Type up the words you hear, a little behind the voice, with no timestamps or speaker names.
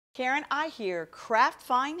Karen, I hear Kraft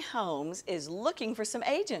Fine Homes is looking for some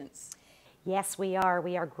agents. Yes, we are.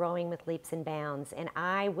 We are growing with leaps and bounds, and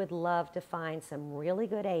I would love to find some really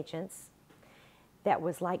good agents that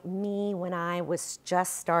was like me when I was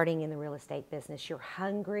just starting in the real estate business. You're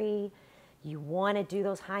hungry, you want to do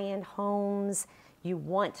those high-end homes, you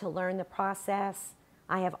want to learn the process.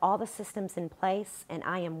 I have all the systems in place, and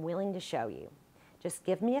I am willing to show you. Just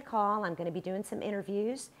give me a call. I'm going to be doing some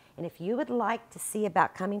interviews, and if you would like to see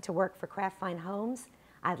about coming to work for Kraft Fine Homes,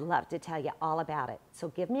 I'd love to tell you all about it. So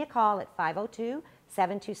give me a call at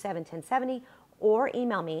 502-727-1070 or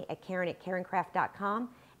email me at Karen@KarenCraft.com,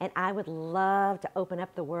 and I would love to open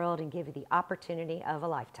up the world and give you the opportunity of a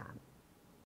lifetime.